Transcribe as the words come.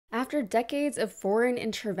after decades of foreign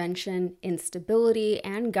intervention, instability,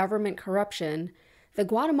 and government corruption, the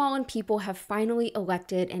Guatemalan people have finally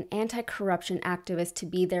elected an anti-corruption activist to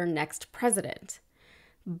be their next president.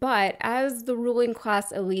 But as the ruling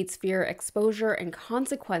class elites fear exposure and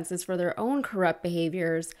consequences for their own corrupt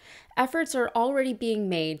behaviors, efforts are already being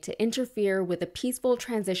made to interfere with a peaceful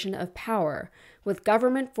transition of power, with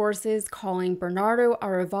government forces calling Bernardo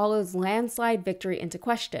Alevaro's landslide victory into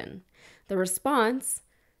question. The response?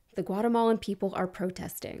 The Guatemalan people are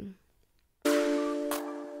protesting.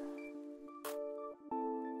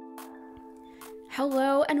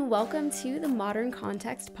 Hello and welcome to the Modern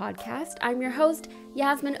Context Podcast. I'm your host,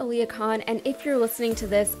 Yasmin Aliyah Khan, and if you're listening to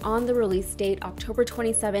this on the release date, October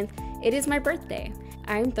 27th, it is my birthday.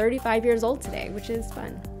 I'm 35 years old today, which is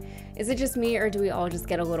fun. Is it just me, or do we all just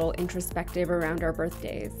get a little introspective around our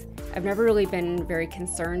birthdays? I've never really been very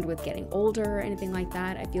concerned with getting older or anything like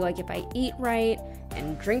that. I feel like if I eat right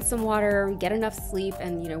and drink some water, get enough sleep,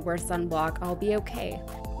 and wear sunblock, I'll be okay.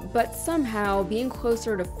 But somehow, being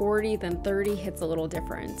closer to 40 than 30 hits a little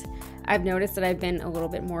different. I've noticed that I've been a little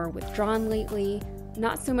bit more withdrawn lately,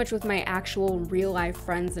 not so much with my actual real-life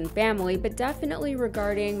friends and family, but definitely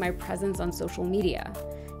regarding my presence on social media.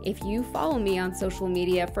 If you follow me on social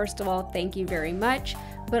media, first of all, thank you very much,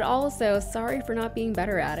 but also sorry for not being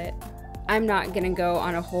better at it. I'm not gonna go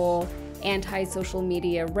on a whole anti-social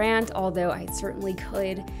media rant, although I certainly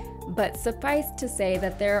could. But suffice to say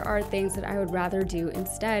that there are things that I would rather do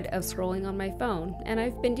instead of scrolling on my phone, and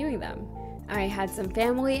I've been doing them. I had some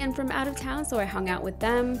family in from out of town, so I hung out with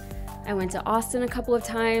them. I went to Austin a couple of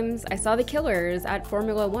times. I saw the Killers at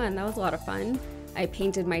Formula One. That was a lot of fun. I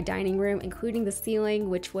painted my dining room, including the ceiling,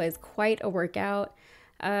 which was quite a workout.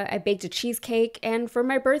 I baked a cheesecake, and for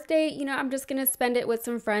my birthday, I'm just gonna spend it with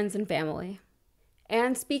some friends and family.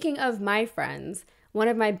 And speaking of my friends, one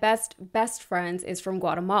of my best friends is from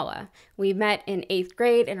Guatemala. We met in 8th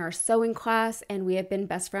grade in our sewing class, and we have been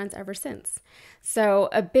best friends ever since. So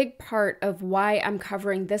a big part of why I'm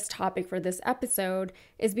covering this topic for this episode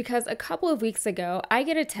is because a couple of weeks ago, I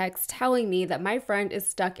get a text telling me that my friend is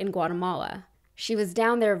stuck in Guatemala. She was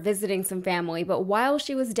down there visiting some family, but while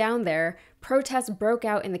she was down there, protests broke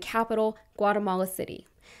out in the capital, Guatemala City.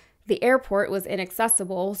 The airport was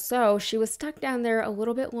inaccessible, so she was stuck down there a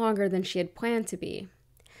little bit longer than she had planned to be.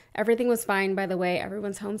 Everything was fine, by the way.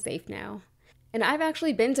 Everyone's home safe now. And I've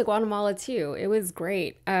actually been to Guatemala too. It was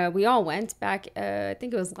great. We all went back, I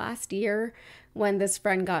think it was last year when this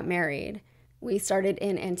friend got married. We started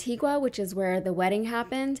in Antigua, which is where the wedding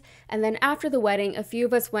happened. And then after the wedding, a few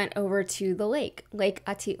of us went over to the Lake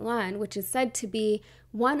Atitlan, which is said to be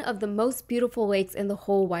one of the most beautiful lakes in the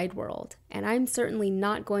whole wide world. And I'm certainly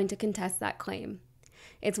not going to contest that claim.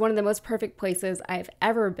 It's one of the most perfect places I've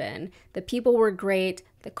ever been. The people were great,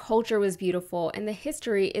 the culture was beautiful, and the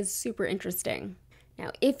history is super interesting.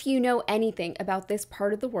 Now, if you know anything about this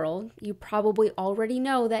part of the world, you probably already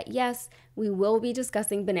know that yes, we will be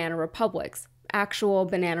discussing banana republics. Actual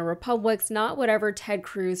banana republics, not whatever Ted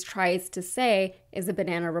Cruz tries to say is a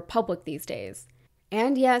banana republic these days.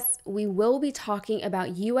 And yes, we will be talking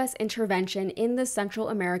about U.S. intervention in the Central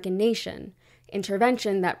American nation.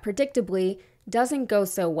 Intervention that predictably doesn't go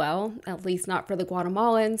so well, at least not for the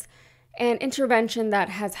Guatemalans, and intervention that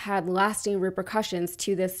has had lasting repercussions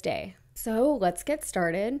to this day. So let's get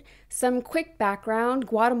started. Some quick background.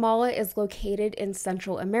 Guatemala is located in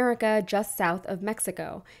Central America, just south of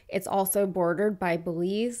Mexico. It's also bordered by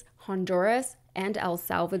Belize, Honduras, and El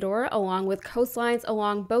Salvador, along with coastlines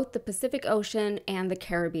along both the Pacific Ocean and the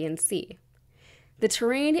Caribbean Sea. The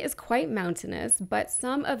terrain is quite mountainous, but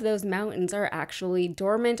some of those mountains are actually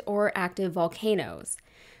dormant or active volcanoes.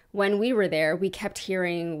 When we were there, we kept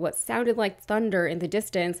hearing what sounded like thunder in the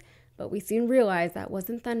distance, but we soon realized that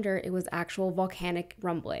wasn't thunder, it was actual volcanic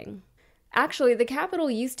rumbling. Actually, the capital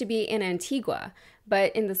used to be in Antigua,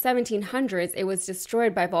 but in the 1700s it was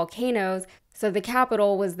destroyed by volcanoes, so the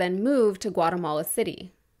capital was then moved to Guatemala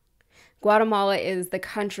City. Guatemala is the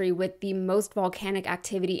country with the most volcanic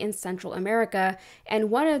activity in Central America, and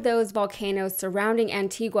one of those volcanoes surrounding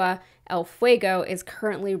Antigua, El Fuego, is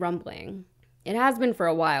currently rumbling. It has been for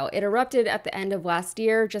a while. It erupted at the end of last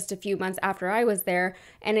year, just a few months after I was there,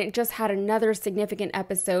 and it just had another significant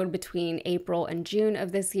episode between April and June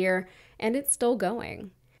of this year, and it's still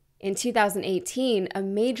going. In 2018, a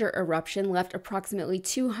major eruption left approximately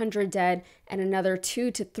 200 dead and another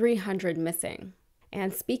 200 to 300 missing.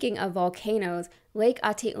 And speaking of volcanoes, Lake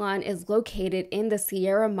Atitlan is located in the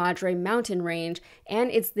Sierra Madre mountain range,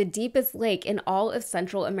 and it's the deepest lake in all of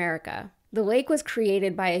Central America. The lake was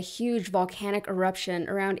created by a huge volcanic eruption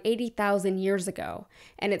around 80,000 years ago,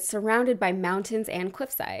 and it's surrounded by mountains and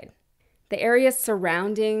cliffside. The area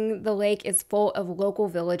surrounding the lake is full of local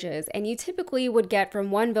villages, and you typically would get from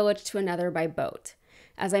one village to another by boat.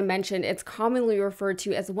 As I mentioned, it's commonly referred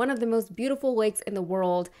to as one of the most beautiful lakes in the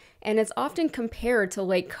world, and it's often compared to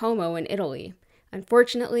Lake Como in Italy.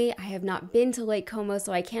 Unfortunately, I have not been to Lake Como,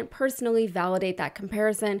 so I can't personally validate that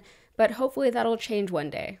comparison, but hopefully that'll change one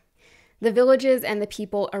day. The villages and the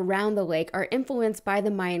people around the lake are influenced by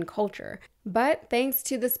the Mayan culture, but thanks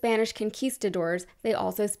to the Spanish conquistadors, they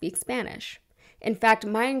also speak Spanish. In fact,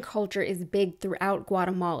 Mayan culture is big throughout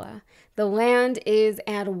Guatemala. The land is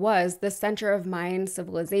and was the center of Mayan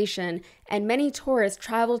civilization, and many tourists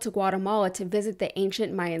travel to Guatemala to visit the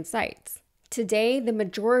ancient Mayan sites. Today, the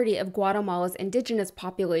majority of Guatemala's indigenous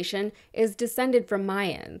population is descended from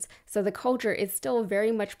Mayans, so the culture is still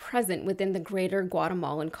very much present within the greater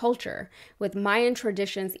Guatemalan culture, with Mayan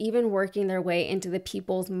traditions even working their way into the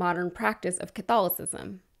people's modern practice of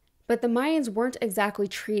Catholicism. But the Mayans weren't exactly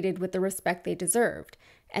treated with the respect they deserved,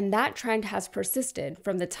 and that trend has persisted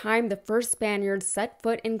from the time the first Spaniards set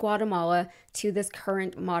foot in Guatemala to this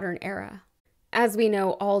current modern era. As we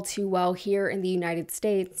know all too well here in the United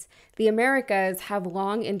States, the Americas have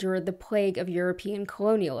long endured the plague of European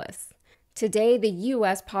colonialists. Today, the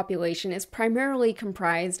U.S. population is primarily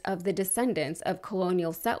comprised of the descendants of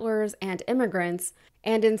colonial settlers and immigrants,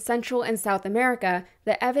 and in Central and South America,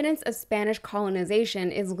 the evidence of Spanish colonization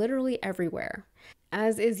is literally everywhere.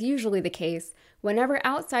 As is usually the case, whenever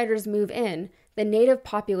outsiders move in, the native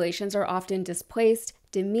populations are often displaced,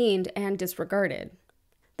 demeaned, and disregarded.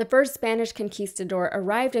 The first Spanish conquistador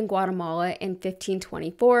arrived in Guatemala in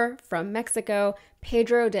 1524 from Mexico,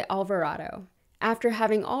 Pedro de Alvarado. After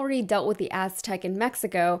having already dealt with the Aztec in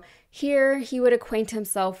Mexico, here he would acquaint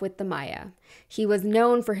himself with the Maya. He was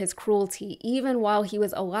known for his cruelty even while he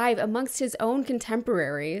was alive amongst his own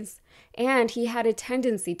contemporaries, and he had a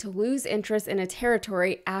tendency to lose interest in a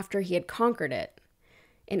territory after he had conquered it.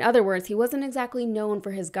 In other words, he wasn't exactly known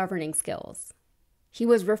for his governing skills. He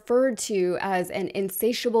was referred to as an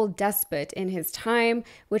insatiable despot in his time,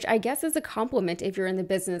 which I guess is a compliment if you're in the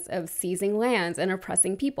business of seizing lands and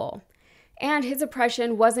oppressing people. And his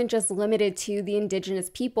oppression wasn't just limited to the indigenous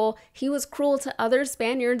people, he was cruel to other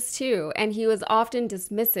Spaniards too, and he was often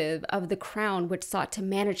dismissive of the crown which sought to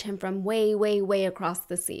manage him from way, way, way across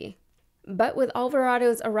the sea. But with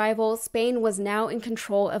Alvarado's arrival, Spain was now in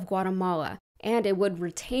control of Guatemala, and it would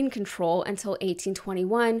retain control until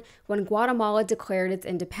 1821 when Guatemala declared its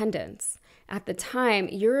independence. At the time,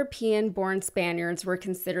 European-born Spaniards were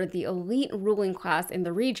considered the elite ruling class in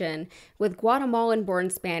the region, with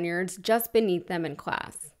Guatemalan-born Spaniards just beneath them in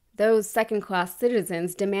class. Those second-class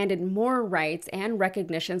citizens demanded more rights and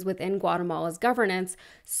recognitions within Guatemala's governance,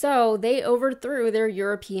 so they overthrew their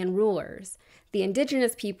European rulers. The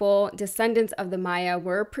indigenous people, descendants of the Maya,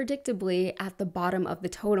 were predictably at the bottom of the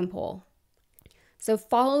totem pole. So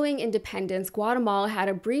following independence, Guatemala had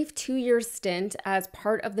a brief 2-year stint as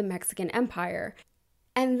part of the Mexican Empire,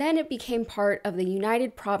 and then it became part of the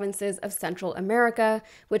United Provinces of Central America,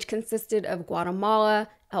 which consisted of Guatemala,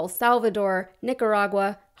 El Salvador,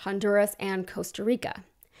 Nicaragua, Honduras, and Costa Rica.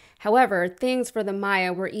 However, things for the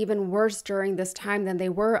Maya were even worse during this time than they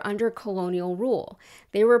were under colonial rule.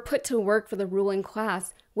 They were put to work for the ruling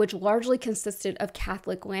class, which largely consisted of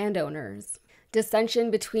Catholic landowners.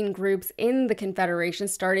 Dissension between groups in the Confederation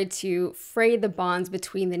started to fray the bonds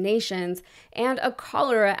between the nations, and a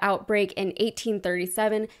cholera outbreak in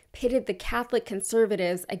 1837 pitted the Catholic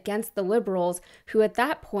conservatives against the liberals, who at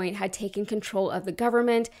that point had taken control of the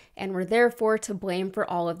government and were therefore to blame for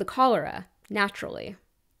all of the cholera, naturally.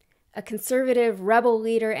 A conservative rebel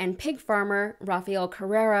leader and pig farmer, Rafael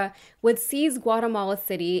Carrera, would seize Guatemala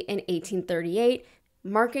City in 1838,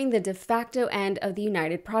 marking the de facto end of the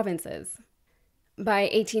United Provinces. By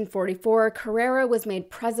 1844, Carrera was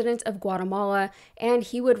made president of Guatemala, and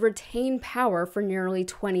he would retain power for nearly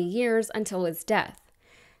 20 years until his death.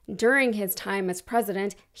 During his time as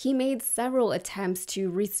president, he made several attempts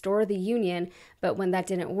to restore the union, but when that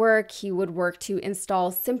didn't work, he would work to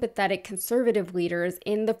install sympathetic conservative leaders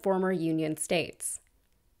in the former Union states.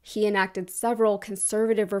 He enacted several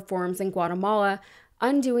conservative reforms in Guatemala,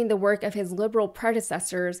 undoing the work of his liberal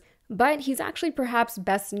predecessors, but he's actually perhaps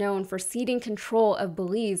best known for ceding control of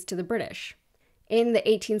Belize to the British. In the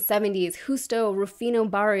 1870s, Justo Rufino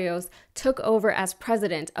Barrios took over as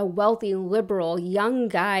president, a wealthy, liberal, young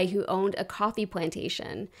guy who owned a coffee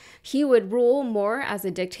plantation. He would rule more as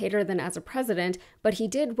a dictator than as a president, but he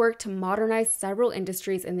did work to modernize several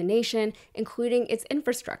industries in the nation, including its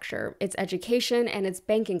infrastructure, its education, and its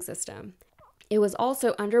banking system. It was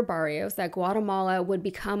also under Barrios that Guatemala would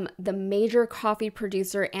become the major coffee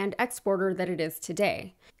producer and exporter that it is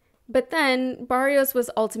today. But then Barrios was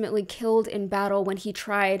ultimately killed in battle when he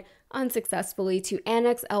tried, unsuccessfully, to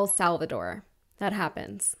annex El Salvador. That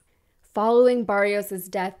happens. Following Barrios'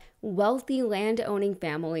 death, wealthy land-owning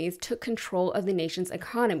families took control of the nation's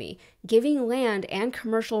economy, giving land and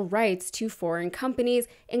commercial rights to foreign companies,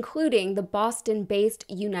 including the Boston-based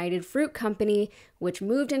United Fruit Company, which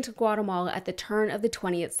moved into Guatemala at the turn of the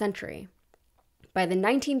 20th century. By the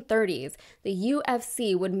 1930s, the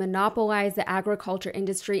UFC would monopolize the agriculture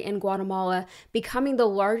industry in Guatemala, becoming the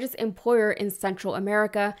largest employer in Central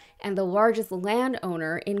America and the largest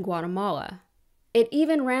landowner in Guatemala. It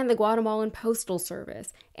even ran the Guatemalan Postal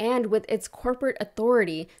Service, and with its corporate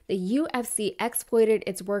authority, the UFC exploited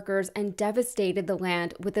its workers and devastated the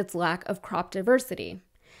land with its lack of crop diversity.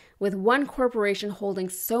 With one corporation holding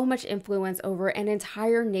so much influence over an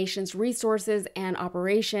entire nation's resources and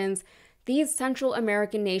operations, these Central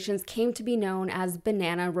American nations came to be known as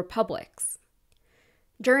banana republics.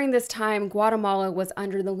 During this time, Guatemala was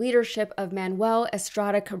under the leadership of Manuel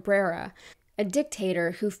Estrada Cabrera, a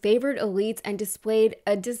dictator who favored elites and displayed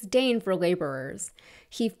a disdain for laborers.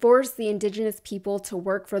 He forced the indigenous people to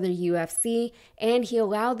work for the UFC, and he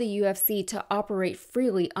allowed the UFC to operate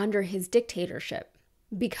freely under his dictatorship.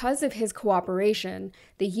 Because of his cooperation,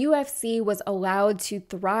 the UFC was allowed to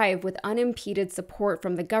thrive with unimpeded support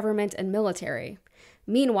from the government and military.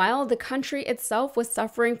 Meanwhile, the country itself was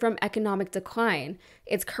suffering from economic decline.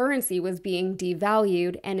 Its currency was being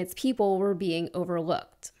devalued, and its people were being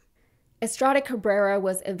overlooked. Estrada Cabrera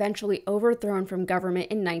was eventually overthrown from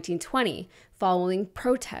government in 1920, following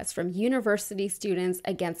protests from university students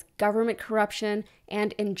against government corruption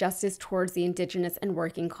and injustice towards the indigenous and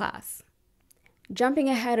working class. Jumping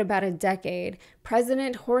ahead about a decade,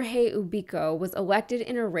 President Jorge Ubico was elected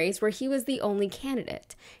in a race where he was the only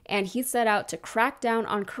candidate, and he set out to crack down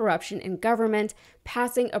on corruption in government,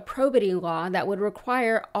 passing a probity law that would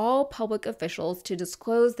require all public officials to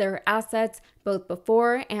disclose their assets both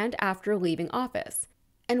before and after leaving office.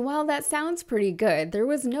 And while that sounds pretty good, there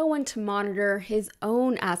was no one to monitor his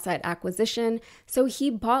own asset acquisition, so he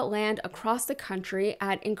bought land across the country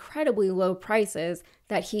at incredibly low prices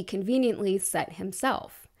that he conveniently set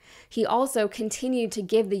himself. He also continued to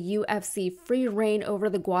give the UFC free rein over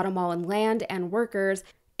the Guatemalan land and workers,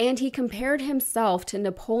 and he compared himself to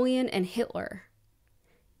Napoleon and Hitler.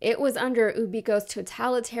 It was under Ubico's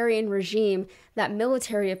totalitarian regime that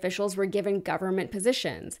military officials were given government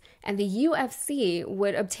positions, and the UFC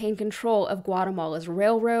would obtain control of Guatemala's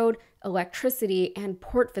railroad, electricity, and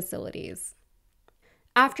port facilities.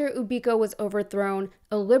 After Ubico was overthrown,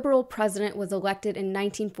 a liberal president was elected in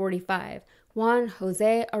 1945, Juan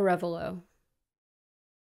Jose Alevaro.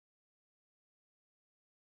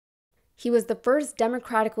 He was the first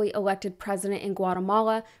democratically elected president in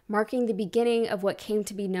Guatemala, marking the beginning of what came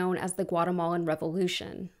to be known as the Guatemalan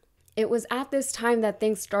Revolution. It was at this time that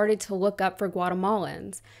things started to look up for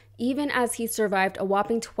Guatemalans. Even as he survived a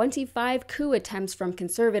whopping 25 coup attempts from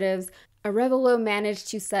conservatives, Alevaro managed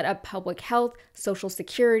to set up public health, social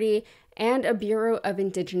security, and a Bureau of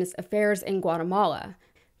Indigenous Affairs in Guatemala.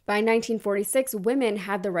 By 1946, women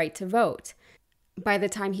had the right to vote. By the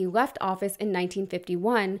time he left office in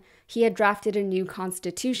 1951, he had drafted a new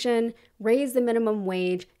constitution, raised the minimum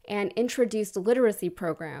wage, and introduced literacy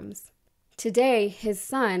programs. Today, his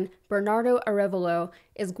son, Bernardo Alevaro,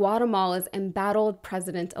 is Guatemala's embattled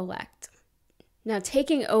president-elect. Now,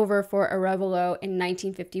 taking over for Alevaro in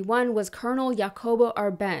 1951 was Colonel Jacobo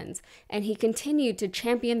Arbenz, and he continued to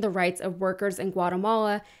champion the rights of workers in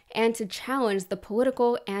Guatemala and to challenge the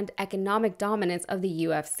political and economic dominance of the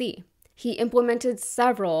UFC. He implemented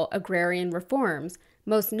several agrarian reforms,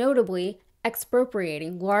 most notably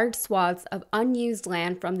expropriating large swaths of unused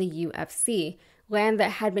land from the UFC, land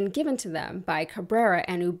that had been given to them by Cabrera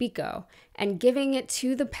and Ubico, and giving it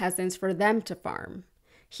to the peasants for them to farm.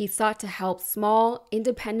 He sought to help small,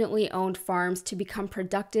 independently owned farms to become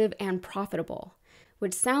productive and profitable,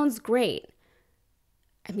 which sounds great.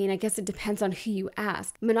 I mean, I guess it depends on who you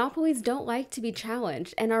ask. Monopolies don't like to be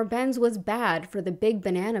challenged, and Arbenz was bad for the big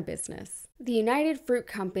banana business. The United Fruit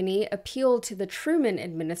Company appealed to the Truman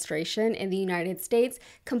administration in the United States,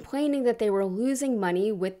 complaining that they were losing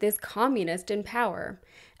money with this communist in power.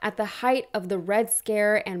 At the height of the Red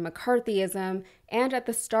Scare and McCarthyism, and at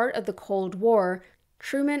the start of the Cold War,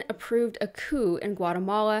 Truman approved a coup in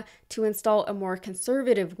Guatemala to install a more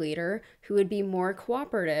conservative leader who would be more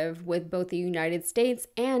cooperative with both the United States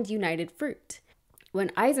and United Fruit.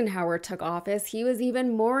 When Eisenhower took office, he was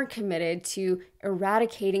even more committed to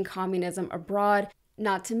eradicating communism abroad,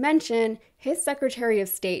 not to mention his Secretary of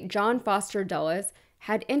State, John Foster Dulles,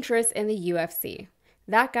 had interests in the UFC.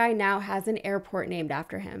 That guy now has an airport named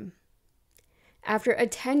after him. After a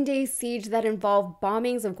 10-day siege that involved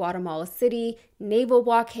bombings of Guatemala City, naval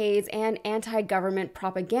blockades, and anti-government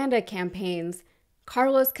propaganda campaigns,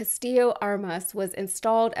 Carlos Castillo Armas was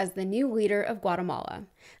installed as the new leader of Guatemala.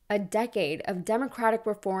 A decade of democratic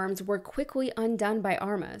reforms were quickly undone by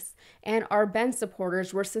Armas, and Arbenz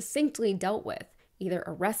supporters were succinctly dealt with, either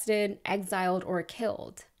arrested, exiled, or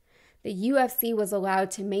killed. The UFC was allowed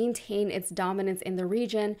to maintain its dominance in the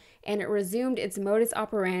region, and it resumed its modus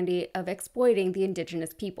operandi of exploiting the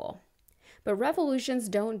indigenous people. But revolutions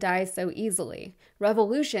don't die so easily.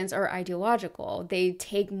 Revolutions are ideological. They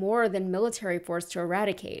take more than military force to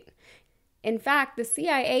eradicate. In fact, the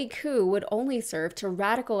CIA coup would only serve to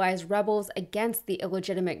radicalize rebels against the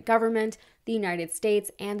illegitimate government, the United States,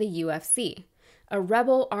 and the UFC. A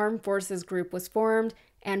rebel armed forces group was formed,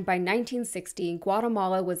 and by 1960,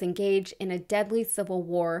 Guatemala was engaged in a deadly civil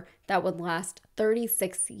war that would last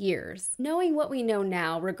 36 years. Knowing what we know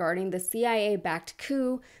now regarding the CIA-backed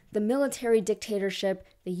coup, the military dictatorship,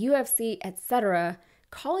 the UFC, etc.,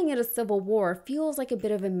 calling it a civil war feels like a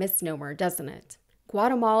bit of a misnomer, doesn't it?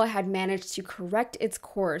 Guatemala had managed to correct its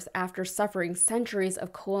course after suffering centuries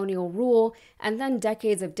of colonial rule and then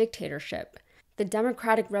decades of dictatorship. The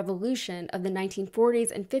democratic revolution of the 1940s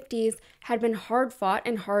and 50s had been hard-fought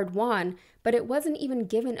and hard-won, but it wasn't even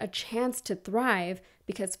given a chance to thrive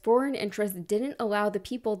because foreign interests didn't allow the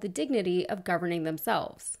people the dignity of governing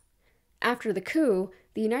themselves. After the coup,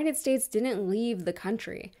 the United States didn't leave the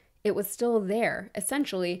country. It was still there,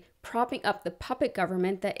 essentially propping up the puppet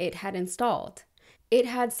government that it had installed. It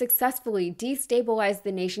had successfully destabilized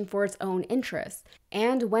the nation for its own interests,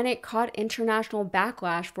 and when it caught international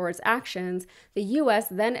backlash for its actions, the U.S.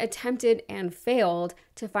 then attempted and failed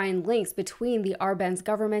to find links between the Arbenz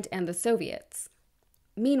government and the Soviets.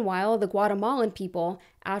 Meanwhile, the Guatemalan people,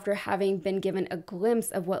 after having been given a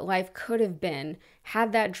glimpse of what life could have been,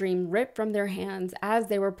 had that dream ripped from their hands as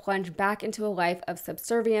they were plunged back into a life of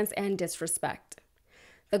subservience and disrespect.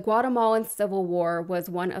 The Guatemalan Civil War was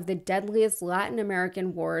one of the deadliest Latin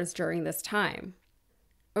American wars during this time.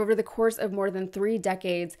 Over the course of more than 3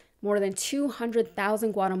 decades, more than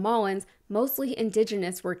 200,000 Guatemalans, mostly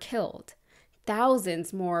indigenous, were killed.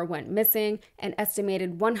 Thousands more went missing, an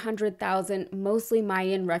estimated 100,000 mostly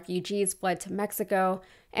Mayan refugees fled to Mexico,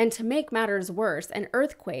 and to make matters worse, an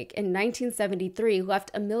earthquake in 1973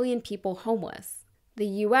 left 1 million people homeless. The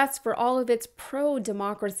U.S., for all of its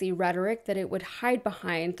pro-democracy rhetoric that it would hide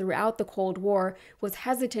behind throughout the Cold War, was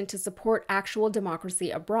hesitant to support actual democracy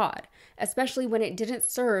abroad, especially when it didn't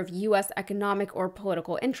serve U.S. economic or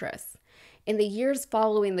political interests. In the years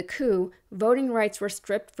following the coup, voting rights were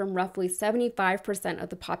stripped from roughly 75% of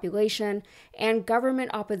the population, and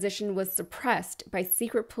government opposition was suppressed by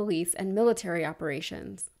secret police and military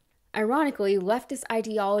operations. Ironically, leftist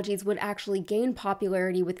ideologies would actually gain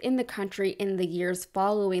popularity within the country in the years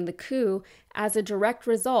following the coup as a direct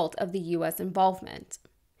result of the U.S. involvement.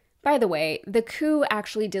 By the way, the coup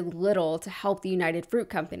actually did little to help the United Fruit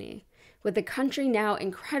Company. With the country now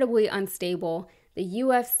incredibly unstable, the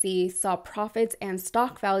UFC saw profits and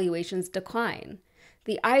stock valuations decline.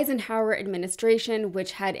 The Eisenhower administration,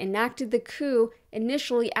 which had enacted the coup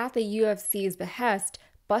initially at the UFC's behest,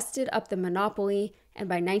 busted up the monopoly, and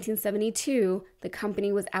by 1972, the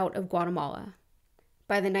company was out of Guatemala.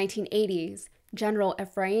 By the 1980s, General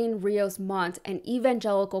Efrain Rios Montt, an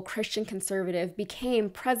evangelical Christian conservative, became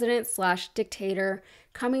president/dictator,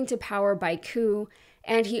 coming to power by coup,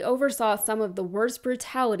 and he oversaw some of the worst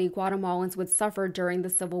brutality Guatemalans would suffer during the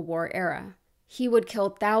Civil War era. He would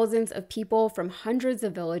kill thousands of people from hundreds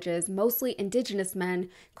of villages, mostly indigenous men,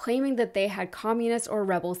 claiming that they had communist or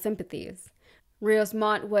rebel sympathies. Rios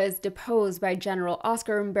Montt was deposed by General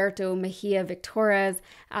Oscar Humberto Mejia Victorez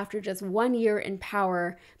after just 1 year in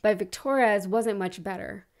power, but Victorez wasn't much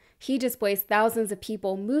better. He displaced thousands of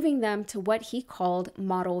people, moving them to what he called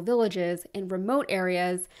model villages in remote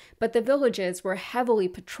areas, but the villages were heavily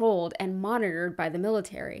patrolled and monitored by the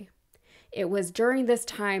military. It was during this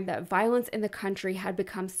time that violence in the country had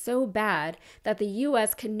become so bad that the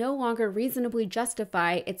U.S. could no longer reasonably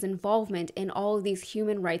justify its involvement in all of these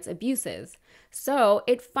human rights abuses. So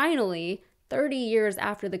it finally, 30 years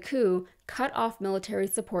after the coup, cut off military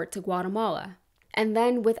support to Guatemala. And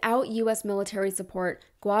then, without U.S. military support,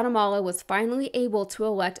 Guatemala was finally able to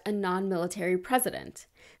elect a non-military president.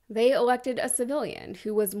 They elected a civilian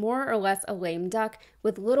who was more or less a lame duck,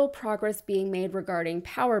 with little progress being made regarding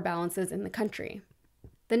power balances in the country.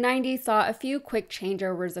 The 90s saw a few quick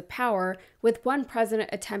changeovers of power, with one president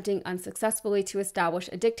attempting unsuccessfully to establish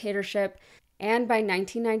a dictatorship, and by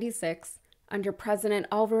 1996, under President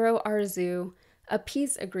Alvaro Arzu, a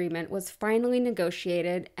peace agreement was finally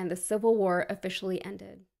negotiated and the Civil War officially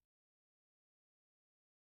ended.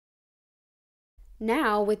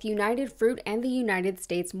 Now, with United Fruit and the United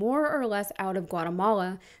States more or less out of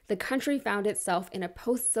Guatemala, the country found itself in a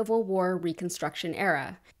post-Civil War Reconstruction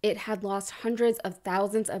era. It had lost hundreds of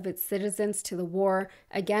thousands of its citizens to the war,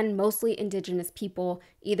 again mostly indigenous people,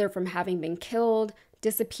 either from having been killed,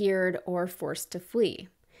 disappeared, or forced to flee.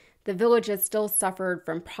 The villages still suffered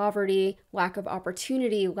from poverty, lack of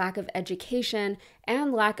opportunity, lack of education,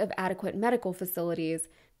 and lack of adequate medical facilities.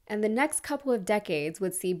 And the next couple of decades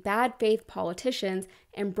would see bad faith politicians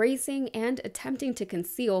embracing and attempting to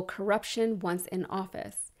conceal corruption once in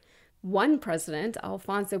office. One president,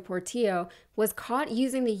 Alfonso Portillo, was caught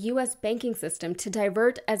using the U.S. banking system to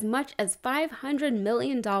divert as much as $500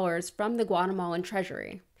 million from the Guatemalan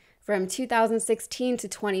treasury. From 2016 to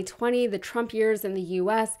 2020, the Trump years in the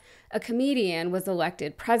U.S., a comedian was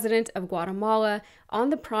elected president of Guatemala on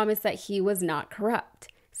the promise that he was not corrupt.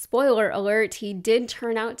 Spoiler alert, he did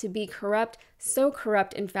turn out to be corrupt, so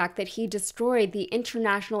corrupt in fact that he destroyed the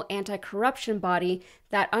international anti-corruption body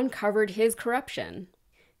that uncovered his corruption.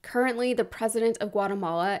 Currently, the president of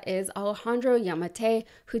Guatemala is Alejandro Yamatei,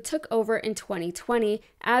 who took over in 2020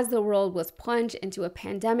 as the world was plunged into a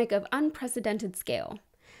pandemic of unprecedented scale.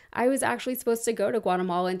 I was actually supposed to go to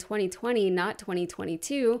Guatemala in 2020, not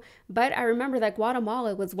 2022, but I remember that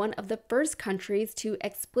Guatemala was one of the first countries to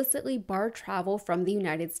explicitly bar travel from the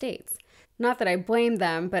United States. Not that I blame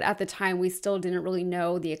them, but at the time we still didn't really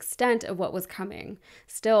know the extent of what was coming.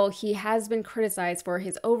 Still, he has been criticized for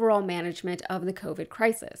his overall management of the COVID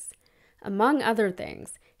crisis. Among other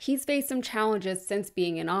things, he's faced some challenges since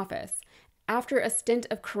being in office. After a stint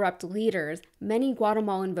of corrupt leaders, many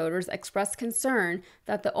Guatemalan voters expressed concern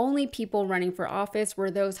that the only people running for office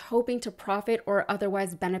were those hoping to profit or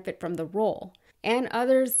otherwise benefit from the role. And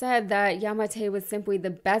others said that Yamatei was simply the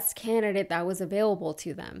best candidate that was available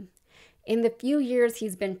to them. In the few years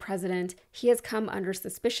he's been president, he has come under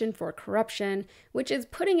suspicion for corruption, which is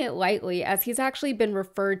putting it lightly, as he's actually been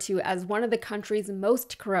referred to as one of the country's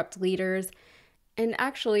most corrupt leaders. And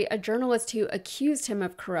actually, a journalist who accused him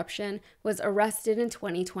of corruption was arrested in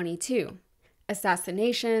 2022.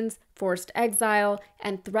 Assassinations, forced exile,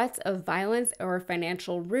 and threats of violence or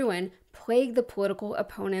financial ruin plague the political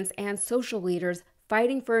opponents and social leaders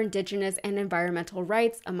fighting for indigenous and environmental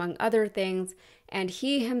rights, among other things, and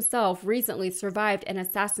he himself recently survived an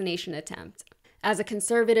assassination attempt. As a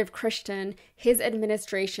conservative Christian, his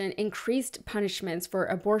administration increased punishments for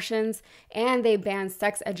abortions, and they banned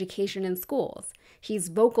sex education in schools. He's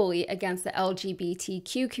vocally against the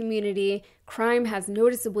LGBTQ community. Crime has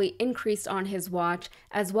noticeably increased on his watch,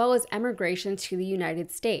 as well as emigration to the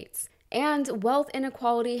United States. And wealth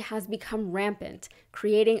inequality has become rampant,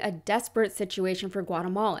 creating a desperate situation for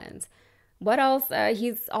Guatemalans. What else?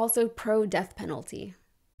 He's also pro-death penalty.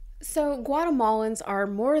 So Guatemalans are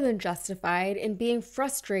more than justified in being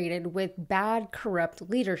frustrated with bad, corrupt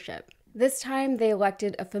leadership. This time they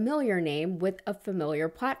elected a familiar name with a familiar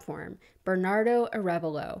platform, Bernardo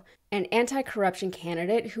Alevaro, an anti-corruption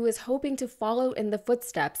candidate who is hoping to follow in the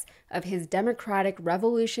footsteps of his Democratic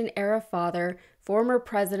Revolution-era father, former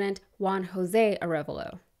President Juan Jose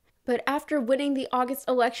Alevaro. But after winning the August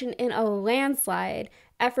election in a landslide,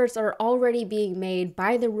 efforts are already being made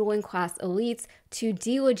by the ruling class elites to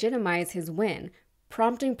delegitimize his win,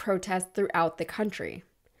 prompting protests throughout the country.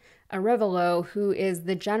 Alevaro, who is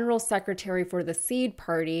the general secretary for the Seed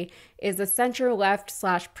Party, is a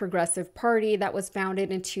center-left/progressive party that was founded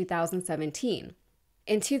in 2017.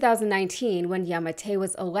 In 2019, when Yamatei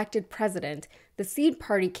was elected president, the Seed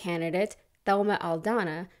Party candidate, Thelma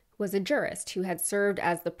Aldana, was a jurist who had served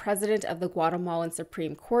as the president of the Guatemalan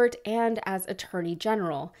Supreme Court and as attorney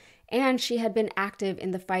general, and she had been active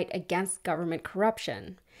in the fight against government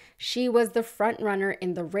corruption. She was the frontrunner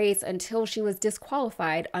in the race until she was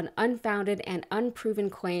disqualified on unfounded and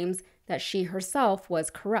unproven claims that she herself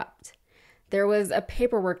was corrupt. There was a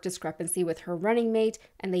paperwork discrepancy with her running mate,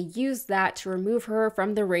 and they used that to remove her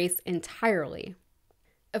from the race entirely.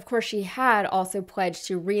 Of course, she had also pledged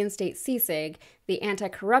to reinstate CICIG, the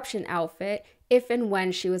anti-corruption outfit, if and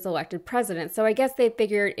when she was elected president, so I guess they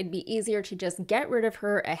figured it'd be easier to just get rid of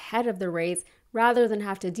her ahead of the race rather than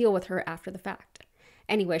have to deal with her after the fact.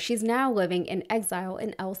 Anyway, she's now living in exile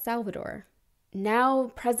in El Salvador.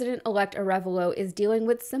 Now, President-elect Alevaro is dealing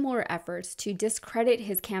with similar efforts to discredit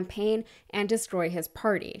his campaign and destroy his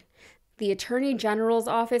party. The Attorney General's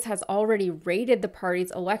office has already raided the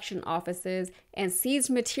party's election offices and seized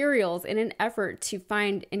materials in an effort to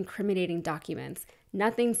find incriminating documents.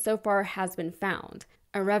 Nothing so far has been found.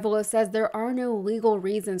 Alevaro says there are no legal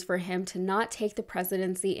reasons for him to not take the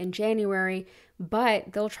presidency in January,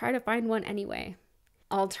 but they'll try to find one anyway.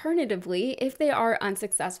 Alternatively, if they are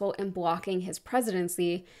unsuccessful in blocking his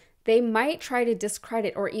presidency, They might try to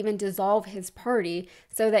discredit or even dissolve his party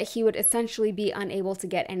so that he would essentially be unable to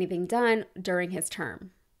get anything done during his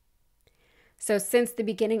term. So since the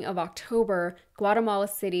beginning of October, Guatemala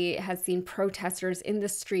City has seen protesters in the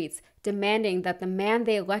streets demanding that the man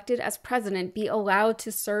they elected as president be allowed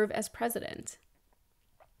to serve as president.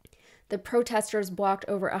 The protesters blocked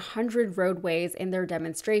over 100 roadways in their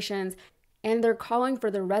demonstrations, and they're calling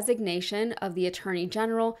for the resignation of the Attorney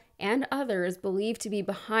General and others believed to be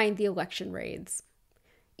behind the election raids.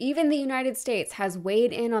 Even the United States has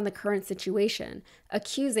weighed in on the current situation,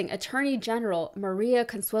 accusing Attorney General Maria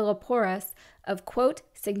Consuelo Porras of, quote,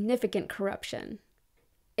 significant corruption.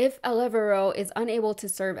 If Alevaro is unable to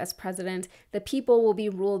serve as president, the people will be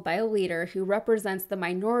ruled by a leader who represents the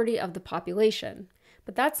minority of the population.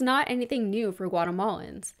 But that's not anything new for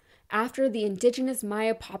Guatemalans. After the indigenous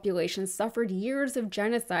Maya population suffered years of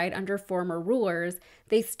genocide under former rulers,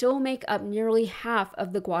 they still make up nearly half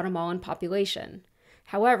of the Guatemalan population.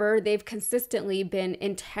 However, they've consistently been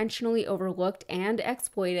intentionally overlooked and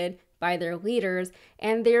exploited by their leaders,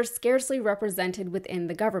 and they are scarcely represented within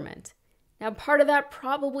the government. Now, part of that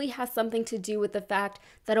probably has something to do with the fact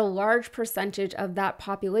that a large percentage of that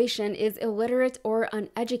population is illiterate or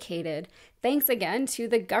uneducated, thanks again to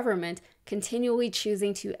the government continually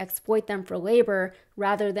choosing to exploit them for labor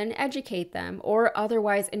rather than educate them or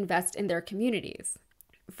otherwise invest in their communities.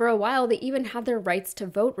 For a while, they even had their rights to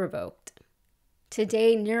vote revoked.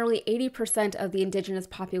 Today, nearly 80% of the indigenous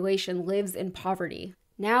population lives in poverty.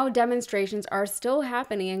 Now, demonstrations are still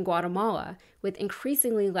happening in Guatemala, with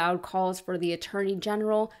increasingly loud calls for the Attorney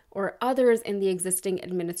General or others in the existing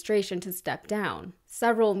administration to step down.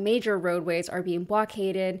 Several major roadways are being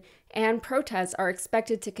blockaded, and protests are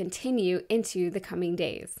expected to continue into the coming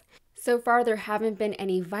days. So far, there haven't been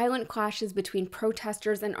any violent clashes between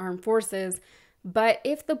protesters and armed forces, but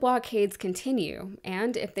if the blockades continue,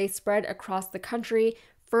 and if they spread across the country,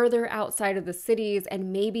 further outside of the cities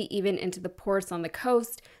and maybe even into the ports on the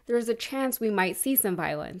coast, there's a chance we might see some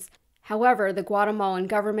violence. However, the Guatemalan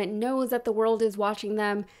government knows that the world is watching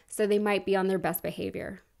them, so they might be on their best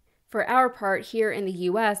behavior. For our part, here in the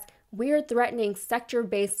US, we're threatening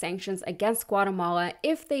sector-based sanctions against Guatemala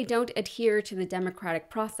if they don't adhere to the democratic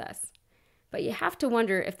process. But you have to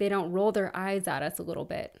wonder if they don't roll their eyes at us a little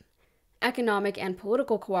bit. Economic and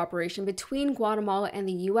political cooperation between Guatemala and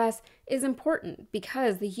the U.S. is important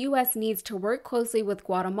because the U.S. needs to work closely with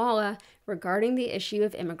Guatemala regarding the issue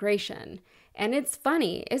of immigration. And it's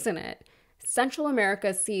funny, isn't it? Central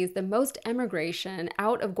America sees the most emigration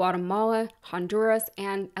out of Guatemala, Honduras,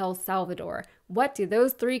 and El Salvador. What do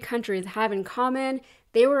those three countries have in common?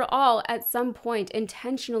 They were all at some point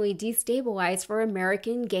intentionally destabilized for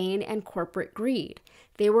American gain and corporate greed.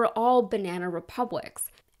 They were all banana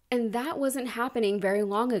republics. And that wasn't happening very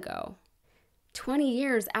long ago. 20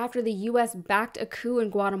 years after the U.S. backed a coup in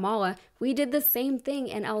Guatemala, we did the same thing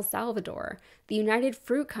in El Salvador. The United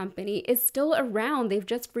Fruit Company is still around, they've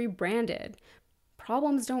just rebranded.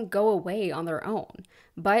 Problems don't go away on their own,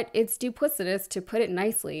 but it's duplicitous, to put it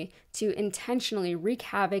nicely, to intentionally wreak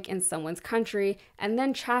havoc in someone's country and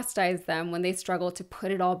then chastise them when they struggle to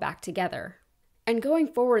put it all back together. And going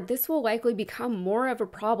forward, this will likely become more of a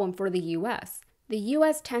problem for the U.S. The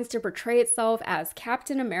U.S. tends to portray itself as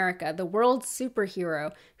Captain America, the world's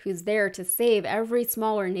superhero who's there to save every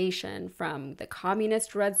smaller nation from the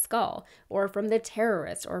communist Red Skull, or from the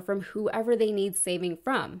terrorists, or from whoever they need saving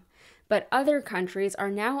from. But other countries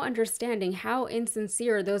are now understanding how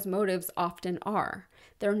insincere those motives often are.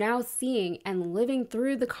 They're now seeing and living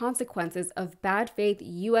through the consequences of bad faith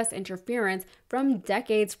U.S. interference from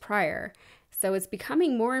decades prior. So it's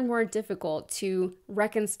becoming more and more difficult to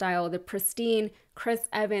reconcile the pristine Chris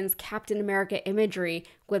Evans Captain America imagery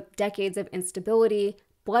with decades of instability,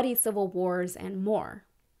 bloody civil wars, and more.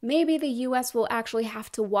 Maybe the US will actually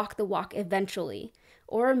have to walk the walk eventually,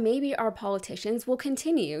 or maybe our politicians will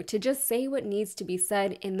continue to just say what needs to be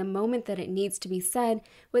said in the moment that it needs to be said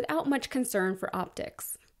without much concern for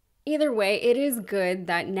optics. Either way, it is good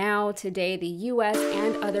that now, today, the US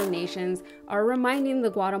and other nations are reminding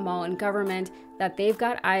the Guatemalan government that they've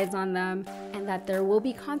got eyes on them and that there will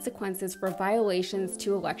be consequences for violations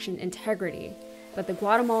to election integrity. But the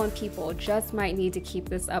Guatemalan people just might need to keep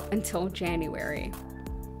this up until January.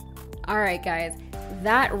 All right, guys,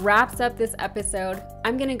 that wraps up this episode.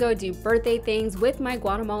 I'm gonna go do birthday things with my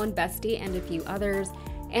Guatemalan bestie and a few others.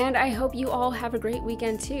 And I hope you all have a great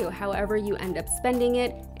weekend too, however you end up spending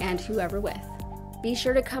it and whoever with. Be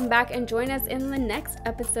sure to come back and join us in the next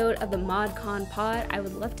episode of the ModCon Pod. I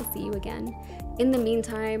would love to see you again. In the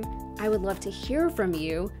meantime, I would love to hear from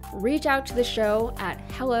you. Reach out to the show at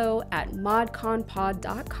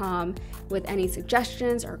hello@modconpod.com with any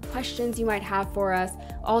suggestions or questions you might have for us.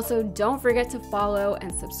 Also, don't forget to follow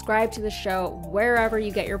and subscribe to the show wherever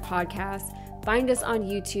you get your podcasts. Find us on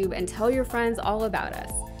YouTube and tell your friends all about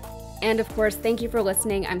us. And of course, thank you for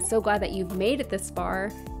listening. I'm so glad that you've made it this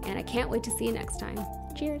far, and I can't wait to see you next time.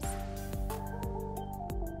 Cheers.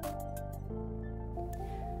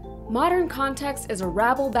 Modern Context is a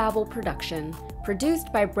Rabble Babble production,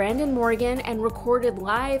 produced by Brandon Morgan and recorded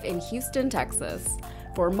live in Houston, Texas.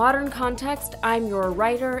 For Modern Context, I'm your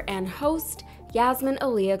writer and host, Yasmin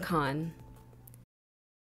Aaliyah Khan.